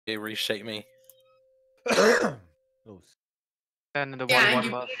They reshape me. Oh, And the Yeah, 1-1 and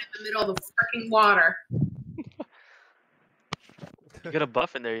you buff. put it in the middle of the freaking water. You got a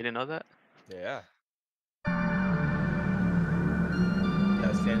buff in there, you didn't know that? yeah. Yeah,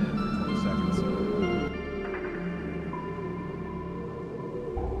 stand in it for 20 seconds.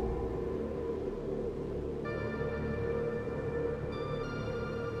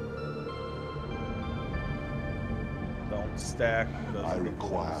 Don't stack. I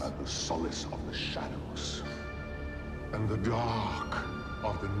require the solace of the shadows and the dark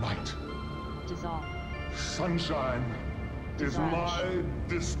of the night. Dissolve. Sunshine is my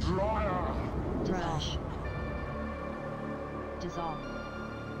destroyer. Trash. Dissolve.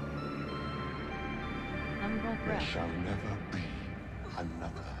 Umbral There breath. shall never be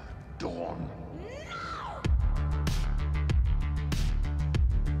another dawn.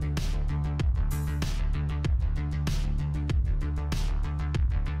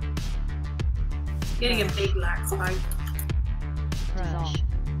 Getting a big black spike. Dissolve.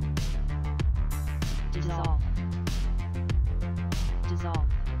 Dissolve. Dissolve.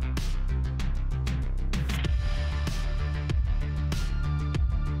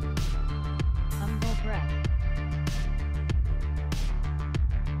 Umbral breath.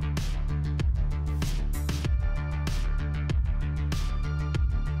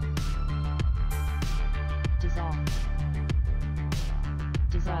 Dissolve.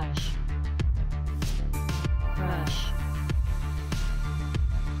 Dissolve. Crush.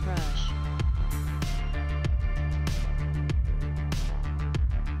 Crush.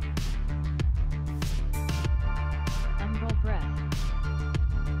 Umbral breath.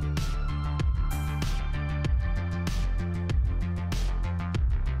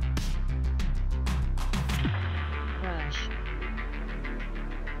 Crush.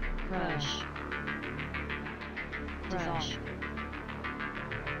 Crush. Crush.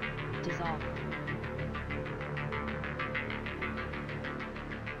 Dissolve.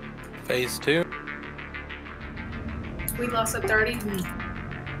 Phase 2. We lost a 30.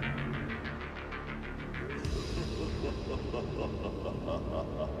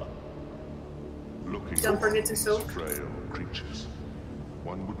 Looking Don't forget to upon soak. these frail creatures,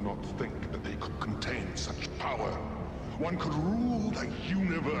 one would not think that they could contain such power. One could rule the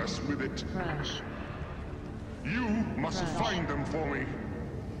universe with it. Crush. You must Crush. find them for me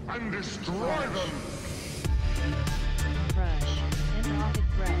and destroy Crush. them. Crush. Entropic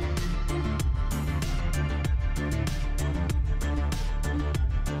breath.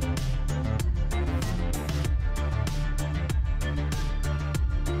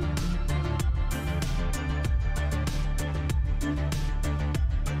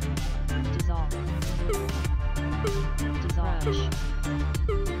 Dissolve. Dissolve.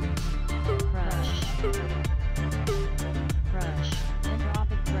 Crush. Crush.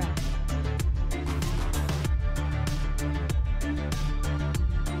 Entropic breath.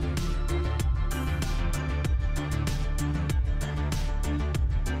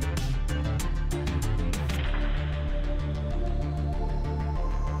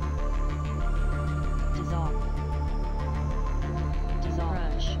 Dissolve. Dissolve.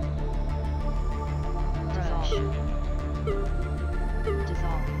 Crush. Crush.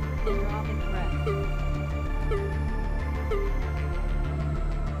 Dissolve. Entropic breath.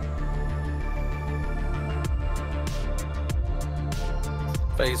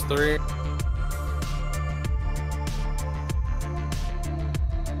 Phase 3.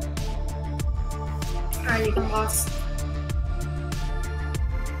 Alright, you can pause.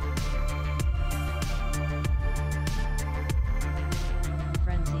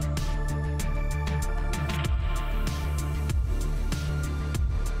 Frenzy.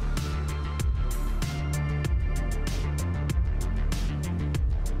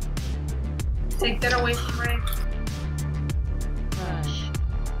 Take that away from Ray. Crush.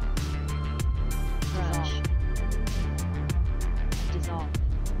 Crush. Dissolve.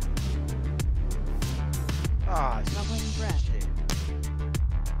 Ah, Bubbling breath. shit.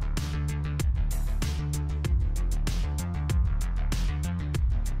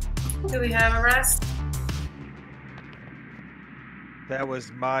 Do we have a rest? That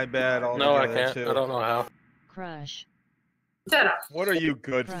was my bad altogether, No, I can't. too. I don't know how. Crush. Shut up. What are you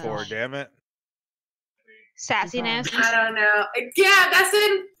good for, Crush. damn it? Sassiness. I don't know. Yeah, that's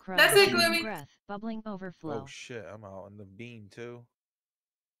it. Crush. That's it, Gloomy. Breath. Bubbling overflow. Oh shit, I'm out on the beam too.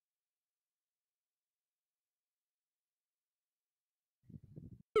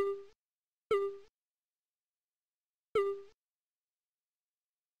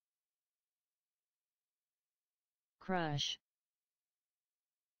 Crush.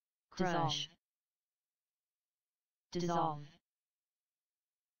 Crush. Dissolve.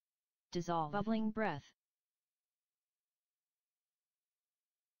 Dissolve. Bubbling breath.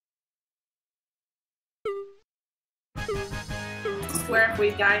 Swear if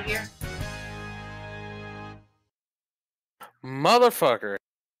we die here. Motherfucker.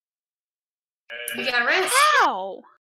 We got rest. How?